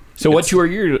don't know. So what two are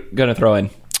you gonna throw in?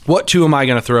 What two am I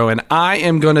gonna throw in?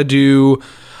 I'm gonna do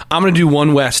one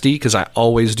Westie because I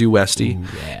always do Westie.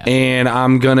 Ooh, yeah. And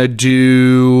I'm gonna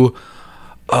do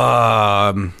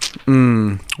what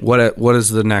is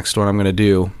the next one I'm gonna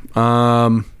do?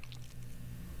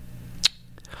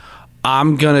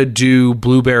 I'm going to do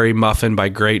Blueberry Muffin by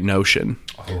Great Notion.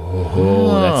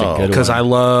 Oh, that's a good one. Because I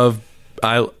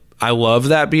love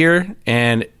that beer,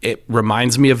 and it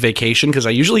reminds me of vacation because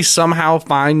I usually somehow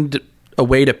find a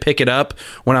way to pick it up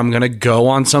when I'm going to go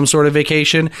on some sort of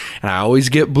vacation, and I always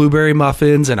get blueberry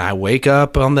muffins, and I wake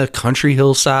up on the country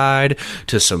hillside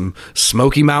to some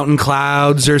Smoky Mountain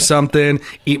clouds or something,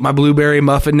 eat my blueberry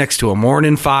muffin next to a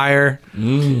morning fire.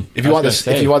 If you want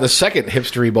the second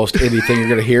hipstery most indie thing you're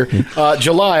going to hear,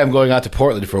 July I'm going out to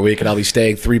Portland for a week, and I'll be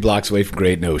staying 3 blocks away from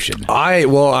Great Notion. I'm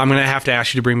going to have to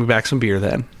ask you to bring me back some beer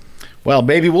then. Well,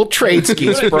 maybe we'll trade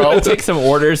skis, bro. I'll take some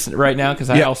orders right now because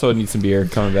I also need some beer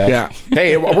coming back. Yeah.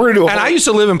 Hey, we're going to do And I used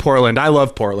to live in Portland. I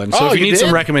love Portland. So if you need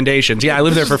some recommendations. Yeah, I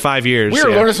lived there for 5 years. We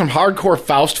were learning some hardcore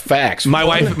Faust facts. My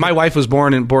wife was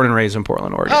born and raised in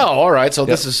Portland, Oregon. Oh, all right. So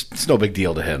it's no big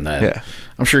deal to him then. Yeah.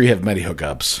 I'm sure you have many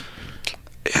hookups.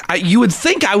 You would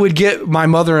think I would get my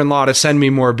mother-in-law to send me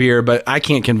more beer, but I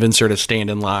can't convince her to stand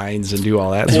in lines and do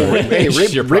all that sort of thing.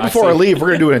 Hey, right before I leave, we're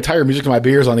going to do an entire Music to My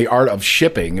Beers on the art of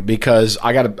shipping because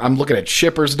I'm looking at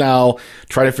shippers now,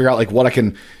 trying to figure out like what I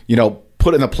can,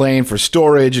 put in the plane for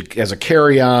storage as a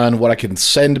carry-on, what I can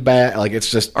send back. Like it's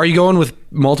just. Are you going with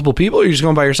multiple people, or are you just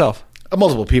going by yourself?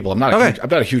 Multiple people. I'm not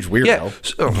a huge weirdo. Yeah.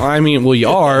 So, you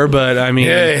are, but I mean...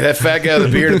 Hey, that fat guy with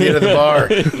the beard at the end of the bar.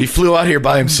 He flew out here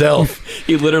by himself.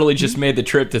 He literally just made the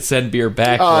trip to send beer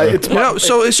back.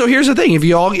 So here's the thing. If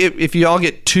you all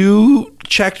get 2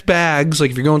 checked bags, like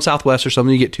if you're going Southwest or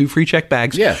something, you get 2 free checked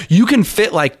bags. Yeah. You can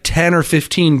fit like 10 or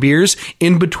 15 beers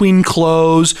in between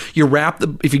clothes. You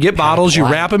if you get bottles, you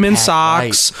wrap them in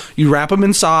socks. You wrap them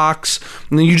in socks,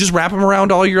 and then you just wrap them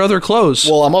around all your other clothes.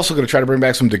 Well, I'm also going to try to bring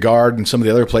back some DeGard and some of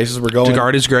the other places we're going.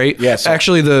 DeGard is great. Yes.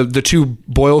 Actually, the 2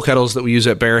 boil kettles that we use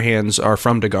at Bare Hands are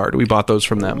from DeGard. We bought those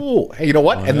from them. Oh, hey, you know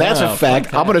what? And that's a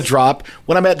fact I'm going to drop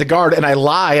when I'm at DeGard, and I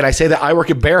lie and I say that I work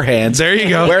at Bare Hands. There you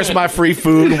go. Where's my free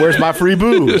food? Where's my free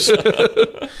booze?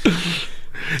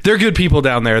 They're good people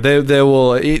down there. They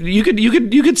will. You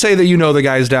could say that the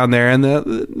guys down there, and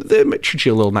they treat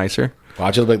you a little nicer.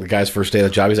 Watch it like the guy's first day of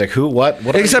the job. He's like, "Who? What?"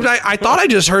 Except I thought I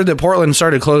just heard that Portland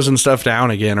started closing stuff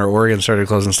down again, or Oregon started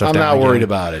closing stuff down. I'm not worried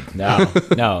about it.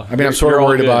 No. I mean, I'm sort of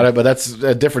worried about it, but that's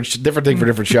a different thing for a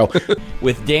different show.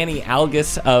 With Danny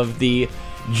Algus of the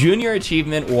Junior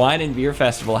Achievement Wine and Beer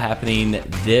Festival happening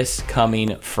this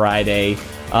coming Friday.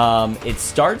 It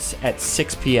starts at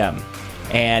 6 p.m.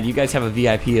 And you guys have a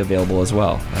VIP available as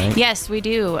well, right? Yes, we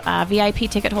do.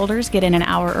 VIP ticket holders get in an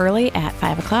hour early at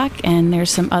 5 o'clock, and there's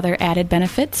some other added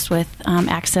benefits with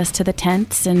access to the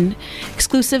tents and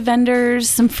exclusive vendors,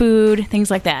 some food, things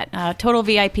like that. Total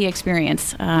VIP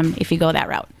experience if you go that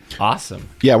route. Awesome.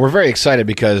 Yeah, we're very excited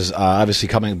because obviously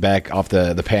coming back off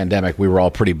the pandemic, we were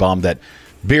all pretty bummed that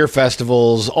beer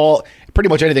festivals, pretty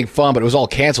much anything fun, but it was all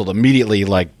canceled immediately.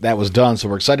 Like that was done. So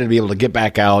we're excited to be able to get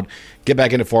back out, get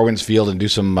back into Four Winds Field, and do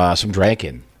some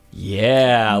drinking.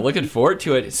 Yeah, looking forward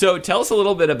to it. So tell us a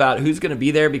little bit about who's going to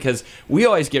be there, because we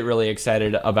always get really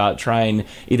excited about trying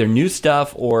either new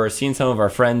stuff or seeing some of our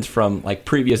friends from like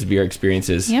previous beer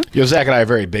experiences. Yep. Zach and I are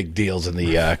very big deals in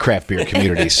the craft beer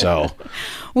community, so...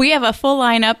 We have a full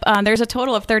lineup. There's a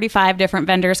total of 35 different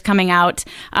vendors coming out.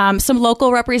 Some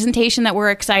local representation that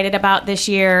we're excited about this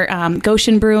year.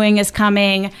 Goshen Brewing is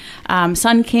coming.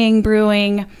 Sun King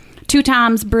Brewing. Two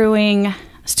Toms Brewing.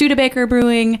 Studebaker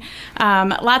Brewing.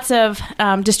 Lots of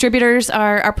distributors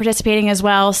are participating as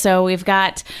well. So we've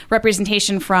got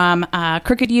representation from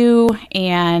Crooked U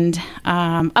and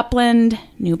Upland,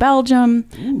 New Belgium,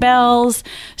 Bells.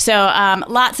 So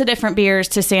lots of different beers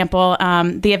to sample.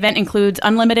 The event includes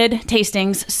unlimited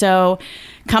tastings. So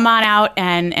come on out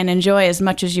and enjoy as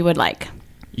much as you would like.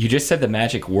 You just said the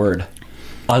magic word.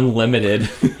 Unlimited.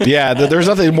 Yeah, there's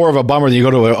nothing more of a bummer than you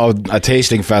go to a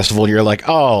tasting festival and you're like,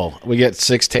 oh, we get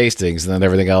 6 tastings, and then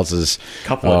everything else is a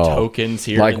couple of tokens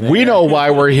here. Like, we know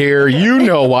why we're here. You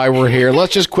know why we're here.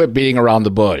 Let's just quit beating around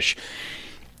the bush.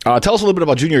 Tell us a little bit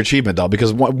about Junior Achievement, though,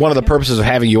 because one of the purposes of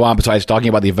having you on, besides talking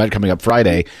about the event coming up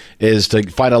Friday, is to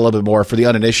find out a little bit more for the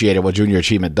uninitiated what Junior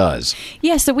Achievement does.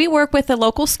 Yeah, so we work with the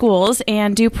local schools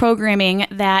and do programming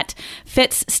that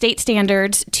fits state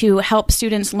standards to help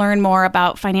students learn more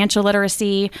about financial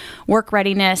literacy, work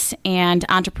readiness, and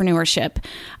entrepreneurship.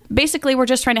 Basically, we're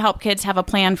just trying to help kids have a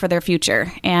plan for their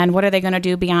future, and what are they going to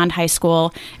do beyond high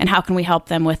school, and how can we help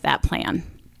them with that plan?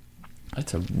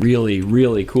 That's a really,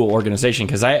 really cool organization,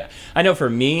 because I know for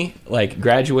me, like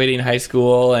graduating high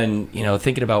school and,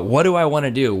 thinking about what do I want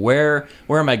to do? Where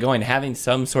am I going? Having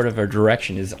some sort of a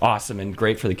direction is awesome and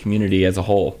great for the community as a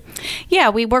whole. Yeah,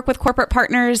 we work with corporate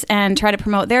partners and try to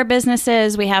promote their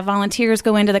businesses. We have volunteers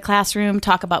go into the classroom,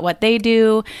 talk about what they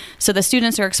do. So the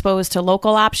students are exposed to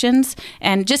local options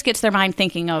and just gets their mind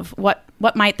thinking of what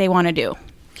might they want to do.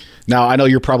 Now, I know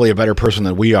you're probably a better person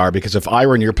than we are, because if I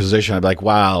were in your position, I'd be like,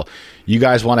 wow, you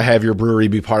guys want to have your brewery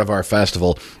be part of our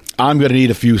festival. I'm going to need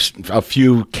a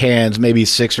few cans, maybe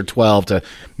 6 or 12, to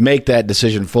make that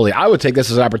decision fully. I would take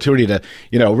this as an opportunity to,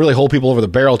 really hold people over the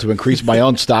barrel to increase my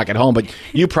own stock at home. But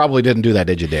you probably didn't do that,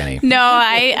 did you, Danny? No,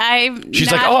 I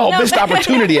She's like, oh, missed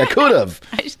opportunity. I could have.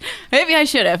 Maybe I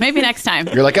should have. Maybe next time.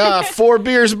 You're like, 4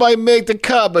 beers might make the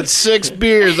cut, but 6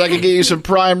 beers, I could get you some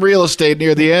prime real estate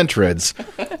near the entrance.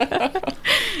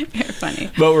 You're funny.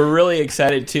 But we're really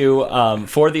excited, too,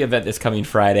 for the event this coming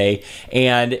Friday.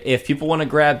 And if people want to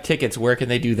grab tickets, where can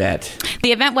they do that?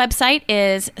 The event website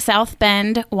is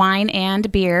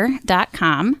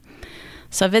southbendwineandbeer.com.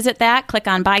 So visit that, click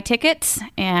on buy tickets,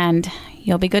 and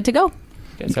you'll be good to go.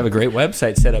 You guys have a great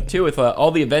website set up, too, with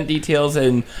all the event details,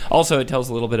 and also it tells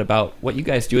a little bit about what you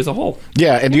guys do as a whole.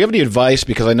 Yeah, and do you have any advice?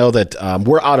 Because I know that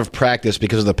we're out of practice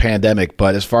because of the pandemic,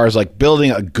 but as far as like building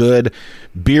a good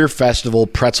beer festival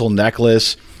pretzel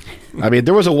necklace, I mean,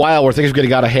 there was a while where things were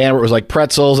getting out of hand, where it was like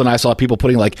pretzels, and I saw people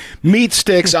putting like meat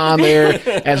sticks on there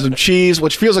and some cheese,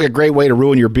 which feels like a great way to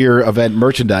ruin your beer event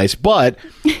merchandise. But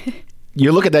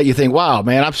you look at that, you think, wow,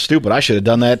 man, I'm stupid. I should have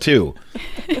done that too.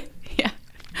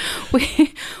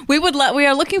 We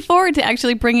are looking forward to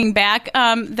actually bringing back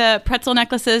the pretzel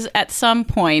necklaces at some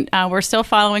point. We're still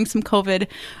following some COVID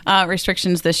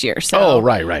restrictions this year, so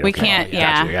right. We Okay. can't.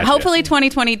 Gotcha. Hopefully,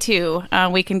 2022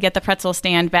 we can get the pretzel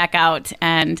stand back out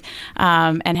and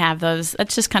have those.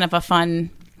 That's just kind of a fun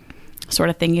sort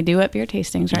of thing you do at beer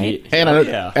tastings, right? And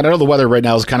I know the weather right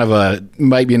now is kind of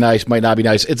might be nice, might not be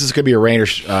nice. It's just going to be a rain or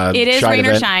shine. It is rain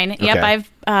event. or shine. Okay. Yep, I've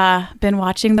been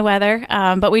watching the weather,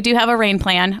 but we do have a rain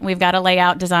plan. We've got a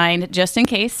layout designed just in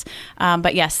case.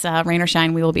 But yes, rain or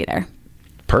shine, we will be there.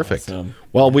 Perfect. Awesome.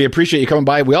 Well, we appreciate you coming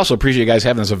by. We also appreciate you guys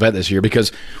having this event this year,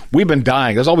 because we've been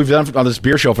dying. That's all we've done on this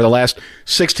beer show for the last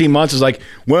 16 months is like,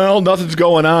 well, nothing's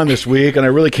going on this week, and I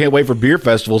really can't wait for beer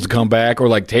festivals to come back or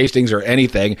like tastings or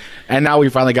anything. And now we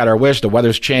finally got our wish. The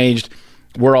weather's changed.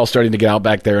 We're all starting to get out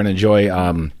back there and enjoy,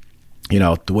 the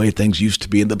way things used to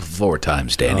be in the before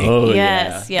times, Danny. Oh,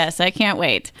 Yes, I can't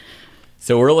wait.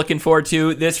 So we're looking forward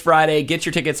to this Friday. Get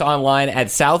your tickets online at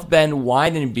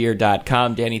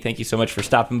southbendwineandbeer.com. Danny, thank you so much for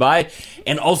stopping by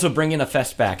and also bringing a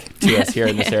fest back to us here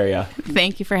in this area.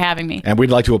 Thank you for having me. And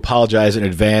we'd like to apologize in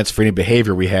advance for any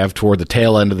behavior we have toward the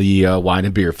tail end of the Wine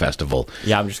and Beer Festival.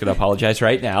 Yeah, I'm just going to apologize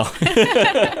right now.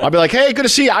 I'll be like, hey, good to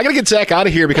see you. I got to get Zach out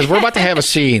of here because we're about to have a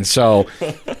scene. So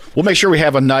we'll make sure we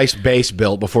have a nice base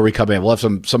built before we come in. We'll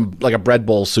have some like a bread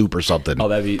bowl soup or something. Oh,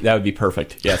 that would be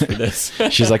perfect. Yes, for this.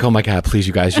 She's like, oh my God, please,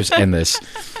 you guys, just end this.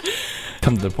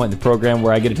 Come to the point in the program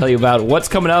where I get to tell you about what's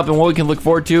coming up and what we can look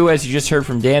forward to, as you just heard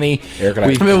from Danny. Eric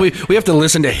and I, we have to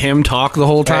listen to him talk the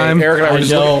whole time. Hey, Eric and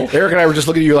I were just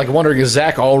looking at you like wondering, is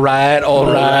Zach all right?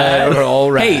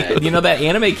 Hey, that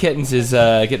Anime Kittens is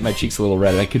getting my cheeks a little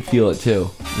red. I could feel it too,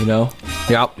 Yep. Do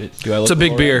I look It's a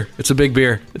big little beer. red? It's a big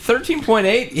beer.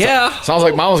 13.8, yeah. Sounds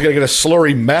like Mama's going to get a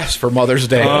slurry mess for Mother's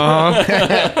Day. Hey,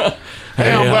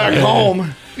 I'm back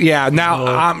home. Yeah, now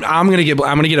I'm gonna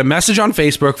get a message on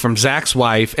Facebook from Zach's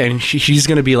wife, and she's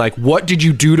gonna be like, "What did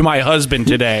you do to my husband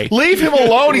today?" Leave him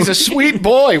alone. He's a sweet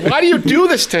boy. Why do you do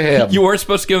this to him? You weren't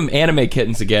supposed to give him Anime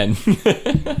Kittens again.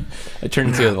 It turned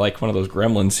into like one of those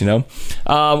gremlins,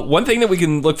 One thing that we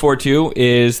can look forward to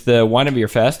is the Wine and Beer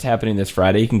Fest happening this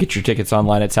Friday. You can get your tickets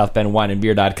online at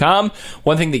southbendwineandbeer.com.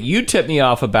 One thing that you tipped me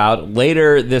off about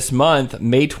later this month,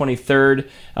 May 23rd,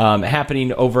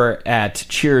 happening over at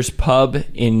Cheers Pub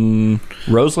in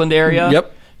Roseland area.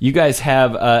 Yep. You guys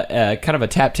have a kind of a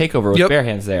tap takeover with Bare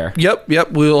Hands there.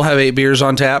 Yep. We'll have 8 beers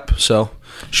on tap, so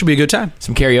should be a good time.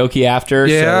 Some karaoke after.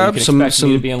 Yeah, so you can expect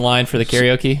me to be in line for the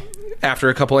karaoke. After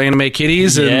a couple anime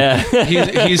kitties, and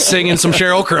he's singing some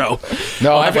Sheryl Crow.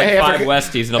 No, I'll have like 5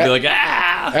 Westies, and I'll be like,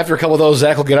 ah! After a couple of those,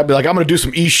 Zach will get up and be like, I'm going to do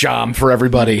some Esham for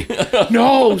everybody.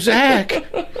 No, Zach!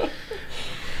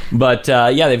 But,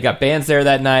 they've got bands there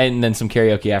that night and then some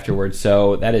karaoke afterwards.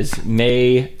 So that is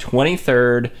May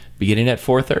 23rd, beginning at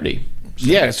 4:30.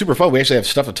 Yeah, it's super fun. We actually have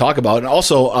stuff to talk about. And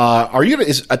also,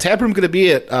 is a tap room going to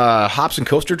be at Hops and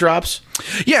Coaster Drops?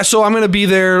 Yeah, so I'm going to be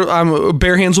there.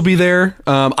 Bare Hands will be there.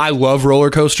 I love roller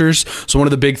coasters. So one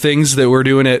of the big things that we're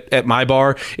doing at my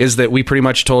bar is that we pretty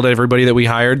much told everybody that we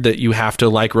hired that you have to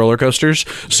like roller coasters.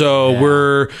 So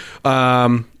we're...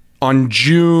 on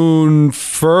June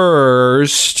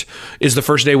 1st is the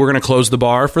first day we're going to close the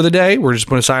bar for the day. We're just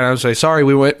going to sign out and say, sorry,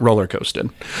 we went roller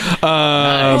coasting.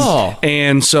 Nice.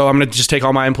 And so I'm going to just take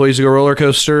all my employees to go roller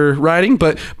coaster riding.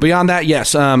 But beyond that,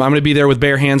 yes, I'm going to be there with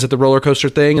Bare Hands at the roller coaster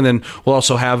thing. And then we'll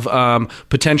also have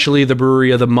potentially the brewery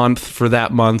of the month for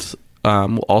that month.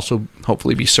 We'll also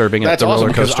hopefully be serving at the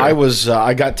roller coaster.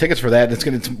 I got tickets for that.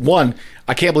 And it's one.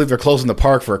 I can't believe they're closing the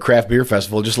park for a craft beer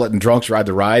festival, just letting drunks ride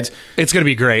the rides. It's going to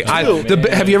be great.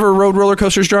 Have you ever rode roller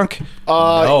coasters drunk?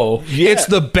 No. Yeah. It's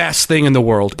the best thing in the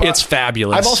world. It's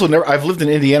fabulous. I've lived in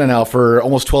Indiana now for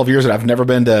almost 12 years, and I've never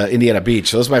been to Indiana Beach.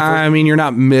 So this is my first. I mean, you're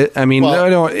not.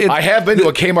 I have been to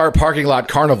a Kmart parking lot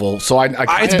carnival, so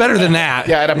it's better than that.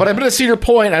 Yeah, but I've been to Cedar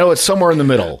Point. I know it's somewhere in the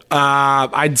middle.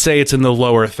 I'd say it's in the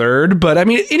lower third, but I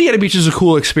mean, Indiana Beach is a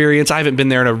cool experience. I haven't been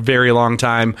there in a very long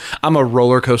time. I'm a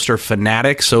roller coaster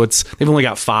fanatic, so they've only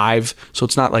got 5, so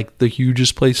it's not like the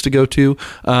hugest place to go to.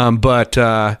 But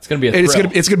it's gonna be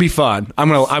it's gonna be fun. I'm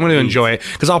gonna enjoy it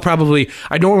because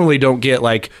I normally don't get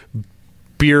like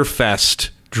beer fest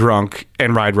drunk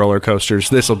and ride roller coasters.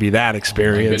 This will be that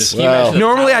experience.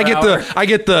 Normally I get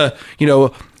the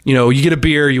you get a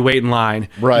beer, you wait in line.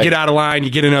 Right. You get out of line,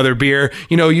 you get another beer.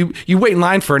 You wait in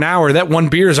line for an hour. That one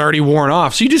beer is already worn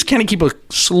off. So you just kind of keep a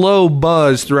slow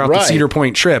buzz throughout the Cedar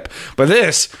Point trip. But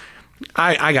this,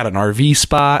 I got an RV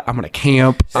spot. I'm going to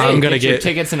camp. I'm going to get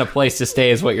tickets and a place to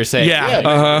stay is what you're saying.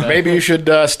 Yeah. Maybe you should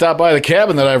stop by the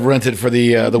cabin that I've rented for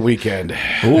the weekend.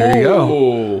 Ooh. There you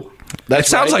go. That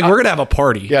sounds like we're going to have a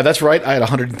party. Yeah, that's right. I had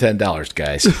 $110,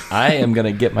 guys. I am going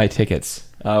to get my tickets.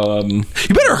 You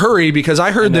better hurry because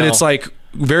I heard that it's like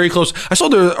very close. I saw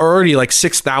there are already like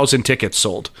 6,000 tickets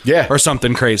sold. Yeah. Or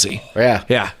something crazy. Yeah.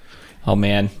 Yeah. Oh,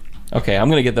 man. Okay, I'm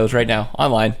going to get those right now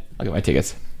online. I'll get my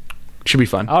tickets. Should be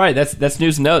fun. All right, that's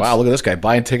news and notes. Wow, look at this guy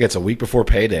buying tickets a week before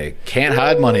payday. Can't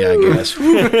hide money, I guess.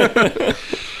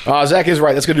 Zach is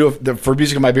right. That's going to do it for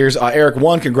Music of My Beers. Eric,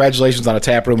 1, congratulations on a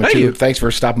tap room. And 2, thanks for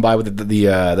stopping by with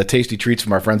the tasty treats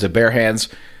from our friends at Bare Hands.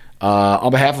 On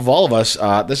behalf of all of us,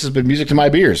 this has been Music to My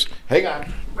Beers. Hang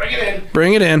on.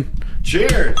 Bring it in.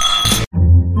 Cheers.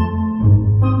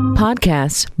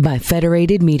 Podcasts by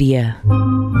Federated Media.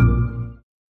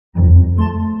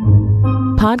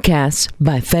 Podcasts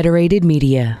by Federated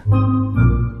Media.